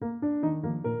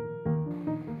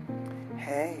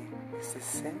This is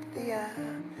Cynthia,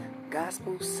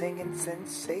 Gospel Singing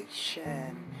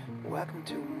Sensation. Welcome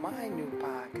to my new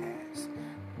podcast.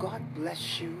 God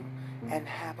bless you and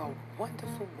have a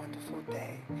wonderful, wonderful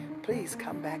day. Please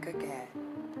come back again.